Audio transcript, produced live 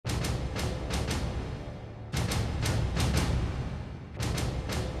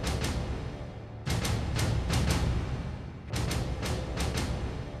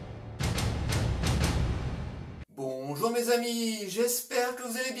Bonjour mes amis, j'espère que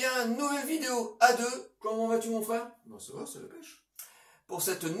vous allez bien. Nouvelle vidéo à deux. Comment vas-tu mon frère? Ben ça va, c'est la pêche. Pour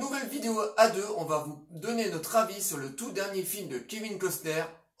cette nouvelle vidéo à deux, on va vous donner notre avis sur le tout dernier film de Kevin Costner,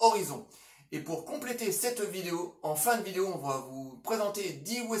 Horizon. Et pour compléter cette vidéo, en fin de vidéo, on va vous présenter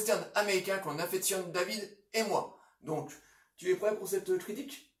 10 westerns américains qu'on affectionne David et moi. Donc, tu es prêt pour cette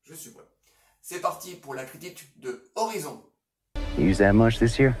critique? Je suis prêt. C'est parti pour la critique de Horizon. You use that much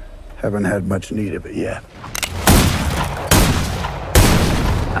this year? Haven't had much need of it yet.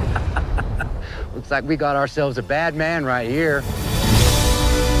 Looks like we got ourselves a bad man right here.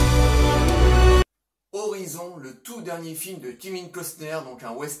 Horizon, le tout dernier film de Kevin Costner, donc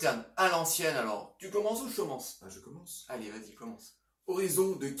un western à l'ancienne. Alors, tu commences ou je commence? Je commence. Allez, vas-y, commence.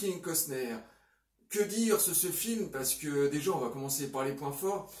 Horizon de Kevin Costner. Que dire sur ce film? Parce que déjà, on va commencer par les points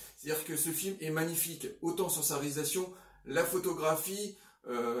forts. C'est-à-dire que ce film est magnifique, autant sur sa réalisation, la photographie,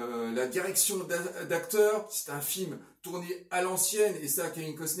 la direction d'acteurs. C'est un film tourné à l'ancienne, et ça,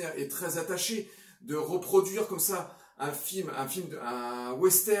 Kevin Costner est très attaché de reproduire comme ça un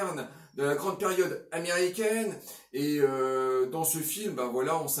western de la grande période américaine. Et dans ce film, ben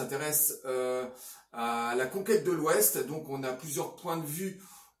voilà, on s'intéresse à la conquête de l'Ouest. Donc on a plusieurs points de vue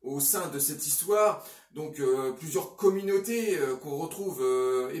au sein de cette histoire, donc plusieurs communautés qu'on retrouve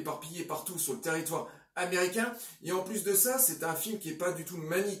éparpillées partout sur le territoire américain. Et en plus de ça, c'est un film qui est pas du tout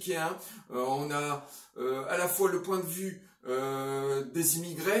manichéen. On a à la fois le point de vue des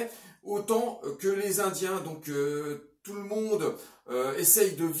immigrés, autant que les Indiens. Donc tout le monde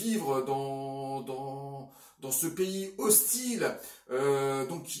essaye de vivre dans ce pays hostile.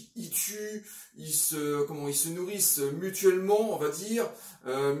 Donc ils tuent, ils se nourrissent mutuellement, on va dire,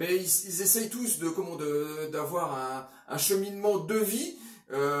 mais ils essayent tous d'avoir un cheminement de vie,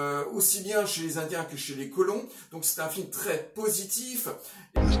 aussi bien chez les Indiens que chez les colons. Donc c'est un film très positif.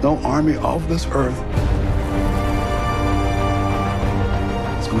 There's no army off this earth.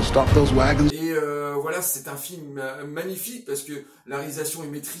 It's gonna stop those wagons. Et voilà, c'est un film magnifique parce que la réalisation est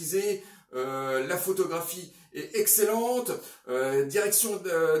maîtrisée, la photographie est excellente, direction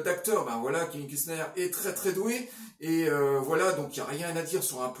d'acteur, ben voilà, Kevin Costner est très très doué, et voilà, donc il n'y a rien à dire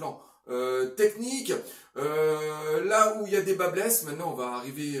sur un plan technique. Là où il y a des bas blesses, maintenant on va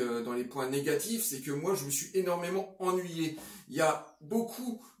arriver dans les points négatifs, c'est que moi je me suis énormément ennuyé. Il y a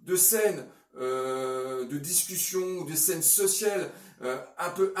beaucoup de scènes de discussion, de scènes sociales un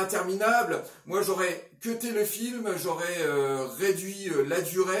peu interminables. Moi j'aurais cuté le film, j'aurais réduit la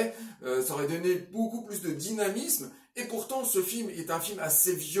durée, ça aurait donné beaucoup plus de dynamisme. Et pourtant ce film est un film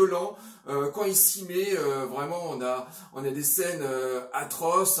assez violent. Quand il s'y met, vraiment on a des scènes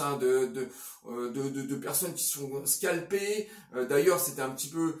atroces, hein, de personnes qui sont scalpées. D'ailleurs c'était un petit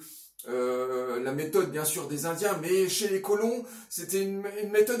peu la méthode bien sûr des Indiens, mais chez les colons c'était une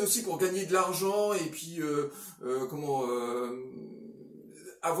méthode aussi pour gagner de l'argent et puis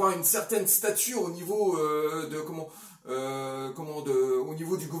avoir une certaine stature au niveau au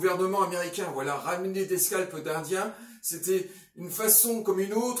niveau du gouvernement américain. Voilà, ramener des scalps d'Indiens, c'était une façon comme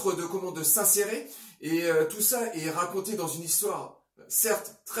une autre de s'insérer, et tout ça est raconté dans une histoire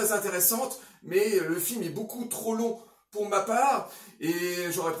certes très intéressante, mais le film est beaucoup trop long pour ma part,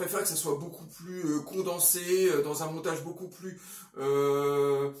 et j'aurais préféré que ça soit beaucoup plus condensé, dans un montage beaucoup plus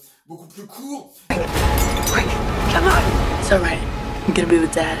court. Quick, come on. It's all right. I'm gonna be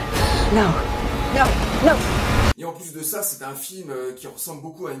with Dad. No, no, no. Et en plus de ça, c'est un film qui ressemble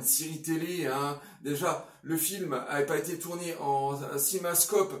beaucoup à une série télé, hein. Déjà, le film n'avait pas été tourné en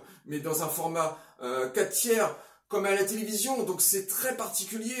cinémascope, mais dans un format 4/3, comme à la télévision. Donc c'est très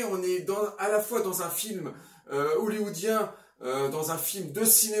particulier. On est à la fois dans un film hollywoodien, dans un film de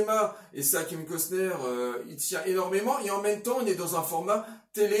cinéma, et ça, Kevin Costner, il tient énormément. Et en même temps, on est dans un format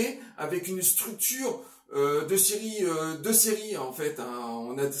télé avec une structure de série en fait, hein.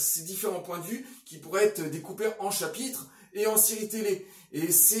 On a ces différents points de vue qui pourraient être découpés en chapitres et en série télé, et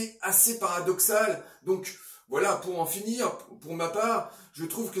c'est assez paradoxal. Donc voilà, pour en finir, pour ma part, je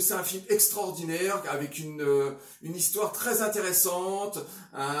trouve que c'est un film extraordinaire avec une histoire très intéressante,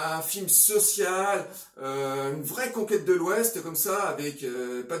 un film social, une vraie conquête de l'Ouest comme ça, avec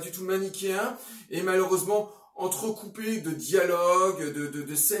pas du tout manichéen, et malheureusement entrecoupé de dialogues,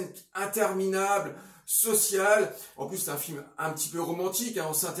 de scènes interminables, sociales. En plus c'est un film un petit peu romantique, hein.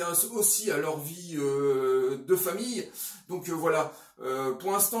 On s'intéresse aussi à leur vie de famille. Donc voilà,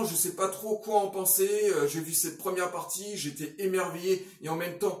 pour l'instant je sais pas trop quoi en penser. J'ai vu cette première partie, j'étais émerveillé et en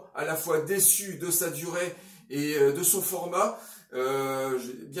même temps à la fois déçu de sa durée et de son format.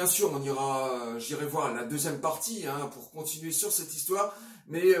 Bien sûr j'irai voir la deuxième partie, hein, pour continuer sur cette histoire,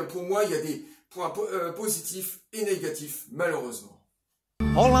 mais pour moi il y a des points positifs et négatifs malheureusement.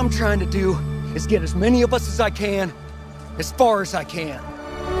 All I'm trying to do is get as many of us as I can as far as I can.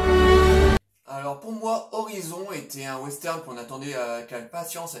 Alors pour moi, Horizon était un western qu'on attendait avec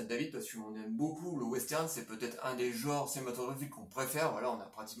impatience avec David parce qu'on aime beaucoup le western, c'est peut-être un des genres cinématographiques qu'on préfère. Voilà, on a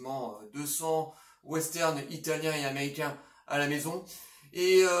pratiquement 200 westerns italiens et américains à la maison.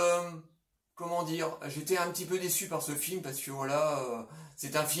 Et comment dire, j'étais un petit peu déçu par ce film parce que voilà,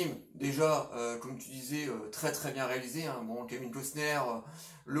 c'est un film déjà, comme tu disais, très très bien réalisé. Hein. Bon, Kevin Costner,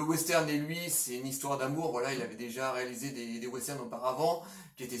 le western et lui, c'est une histoire d'amour. Voilà, il avait déjà réalisé des westerns auparavant,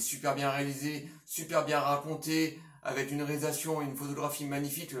 qui étaient super bien réalisés, super bien racontés, avec une réalisation et une photographie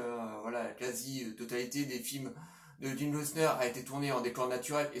magnifique. Voilà, la quasi-totalité des films de Kevin Costner a été tournée en décor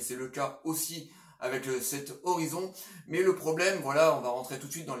naturel et c'est le cas aussi avec cet Horizon. Mais le problème, voilà, on va rentrer tout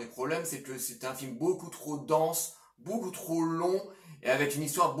de suite dans les problèmes, c'est que c'est un film beaucoup trop dense, beaucoup trop long, et avec une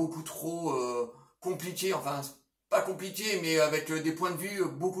histoire beaucoup trop compliquée, enfin, pas compliquée, mais avec des points de vue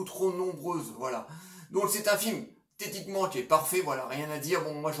beaucoup trop nombreuses, voilà. Donc c'est un film, techniquement, qui est parfait, voilà, rien à dire.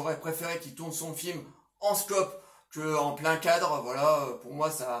 Bon, moi j'aurais préféré qu'il tourne son film en scope qu'en plein cadre, voilà, pour moi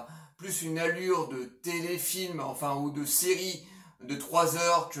ça a plus une allure de téléfilm, enfin, ou de série, de 3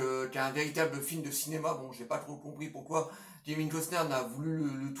 heures qu'un véritable film de cinéma. Bon, j'ai pas trop compris pourquoi Kevin Costner n'a voulu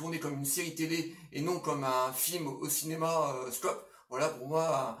le tourner comme une série télé et non comme un film au cinéma scope. Voilà, pour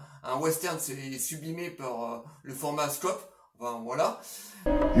moi, un western, c'est sublimé par le format scope. Enfin, voilà.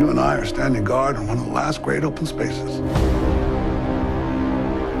 You and I are standing guard in one of the last great open spaces.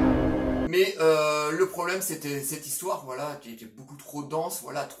 Mais le problème, c'était cette histoire, voilà, qui était beaucoup trop dense.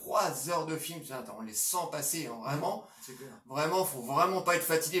 Voilà, 3 heures de film, on les sent passer, hein, vraiment. C'est clair. Vraiment, faut vraiment pas être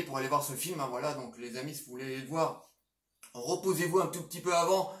fatigué pour aller voir ce film. Hein, voilà, donc les amis, si vous voulez le voir, reposez-vous un tout petit peu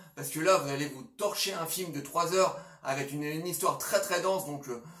avant, parce que là, vous allez vous torcher un film de 3 heures avec une histoire très très dense. Donc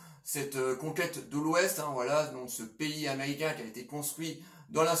cette conquête de l'Ouest, hein, voilà, donc ce pays américain qui a été construit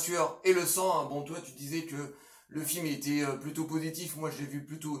dans la sueur et le sang. Hein. Bon, toi, tu disais que le film était plutôt positif, moi je l'ai vu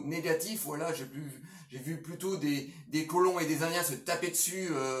plutôt négatif, voilà, j'ai vu plutôt des colons et des Indiens se taper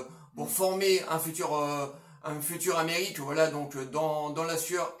dessus pour former un futur Amérique, voilà, donc dans la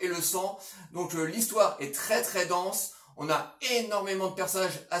sueur et le sang. Donc l'histoire est très très dense, on a énormément de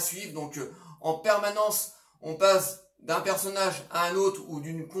personnages à suivre, donc en permanence on passe d'un personnage à un autre ou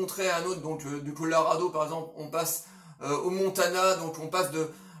d'une contrée à un autre, donc du Colorado par exemple, on passe au Montana, donc on passe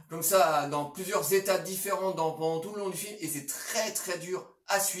comme ça dans plusieurs états différents pendant tout le long du film, et c'est très très dur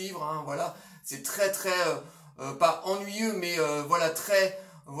à suivre, hein, voilà, c'est très très pas ennuyeux, mais voilà,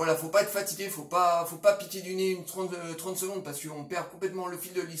 faut pas être fatigué, faut pas piquer du nez 30 secondes, parce qu'on perd complètement le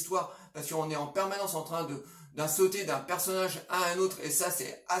fil de l'histoire, parce qu'on est en permanence en train d'un sauter d'un personnage à un autre, et ça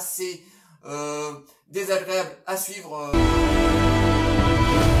c'est assez désagréable à suivre.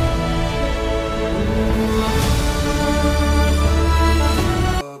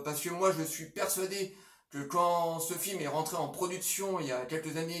 Parce que moi je suis persuadé que quand ce film est rentré en production il y a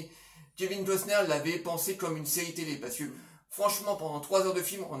quelques années, Kevin Costner l'avait pensé comme une série télé, parce que franchement pendant 3 heures de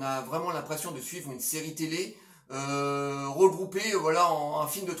film on a vraiment l'impression de suivre une série télé regroupée, voilà, en un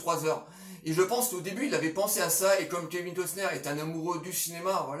film de 3 heures. Et je pense qu'au début il avait pensé à ça, et comme Kevin Costner est un amoureux du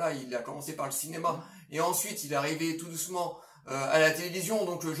cinéma, voilà, il a commencé par le cinéma et ensuite il est arrivé tout doucement à la télévision,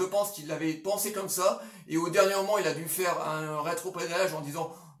 donc je pense qu'il l'avait pensé comme ça, et au dernier moment il a dû faire un rétropédalage en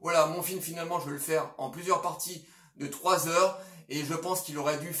disant voilà, mon film finalement je vais le faire en plusieurs parties de 3 heures, et je pense qu'il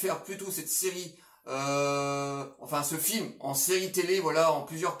aurait dû faire plutôt cette série, enfin ce film en série télé, voilà, en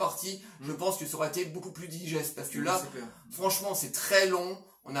plusieurs parties. Je pense que ça aurait été beaucoup plus digeste, parce que là, franchement c'est très long,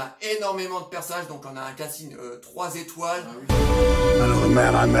 on a énormément de personnages, donc on a un casting 3 étoiles. I know the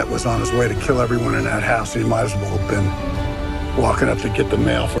man I met was on his way to kill everyone in that house. He might as well have been walking up to get the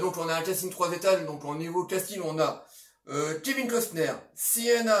mail. Donc on a un casting 3 étoiles, donc au niveau casting on a Kevin Costner,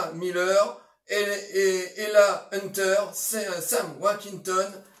 Sienna Miller, Ella Hunter, Sam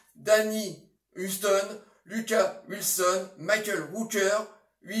Worthington, Danny Huston, Lucas Wilson, Michael Rooker,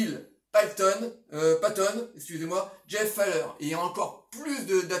 Will Patton, excusez-moi, Jeff Fowler. Et il y a encore plus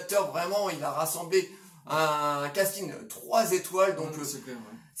d'acteurs, vraiment, il a rassemblé un casting 3 étoiles, donc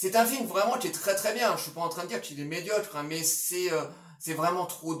c'est un film vraiment qui est très très bien. Je suis pas en train de dire qu'il est médiocre, hein, mais c'est vraiment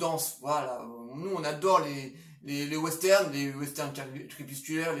trop dense, voilà. Nous on adore les westerns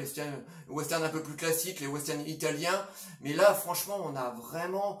crépusculaires, les westerns un peu plus classiques, les westerns italiens, mais là franchement on a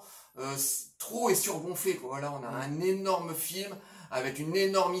vraiment trop et surgonflé, quoi. Voilà, on a un énorme film avec une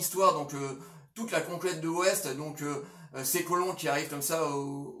énorme histoire, donc toute la conquête de l'Ouest, donc ces colons qui arrivent comme ça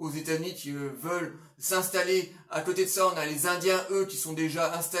aux États-Unis, qui veulent s'installer. À côté de ça, on a les Indiens, eux, qui sont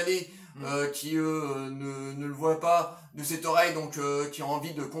déjà installés, qui eux ne le voient pas de cette oreille, donc qui ont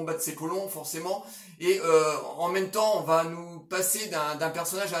envie de combattre ces colons forcément. Et en même temps, on va nous passer d'un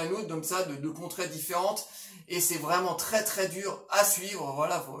personnage à un autre, comme ça, de contrées différentes. et c'est vraiment très très dur à suivre.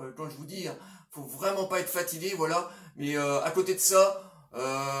 Voilà, quand je vous dis, faut vraiment pas être fatigué, voilà. Mais à côté de ça,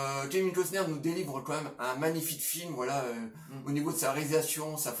 Kevin Costner nous délivre quand même un magnifique film, voilà, au niveau de sa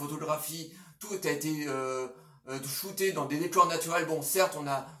réalisation, sa photographie, tout a été shooté dans des décors naturels. Bon, certes, on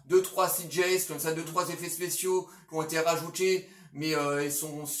a 2-3 CGI, comme ça, 2-3 effets spéciaux qui ont été rajoutés, mais ils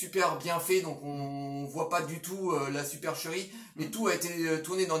sont super bien faits, donc on voit pas du tout la supercherie, mais tout a été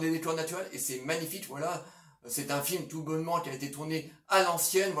tourné dans des décors naturels, et c'est magnifique, voilà. C'est un film tout bonnement qui a été tourné à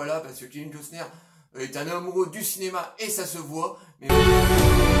l'ancienne, voilà, parce que Kevin Costner est un amoureux du cinéma, et ça se voit, mais...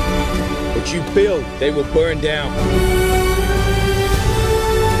 What you build, they will burn down.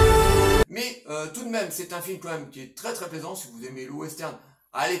 Mais tout de même, c'est un film quand même qui est très très plaisant. Si vous aimez le western,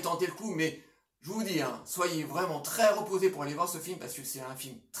 allez tenter le coup. Mais je vous dis, soyez vraiment très reposés pour aller voir ce film, parce que c'est un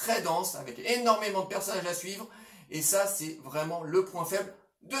film très dense, avec énormément de personnages à suivre. Et ça, c'est vraiment le point faible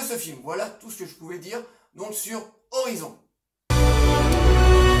de ce film. Voilà tout ce que je pouvais dire donc sur Horizon.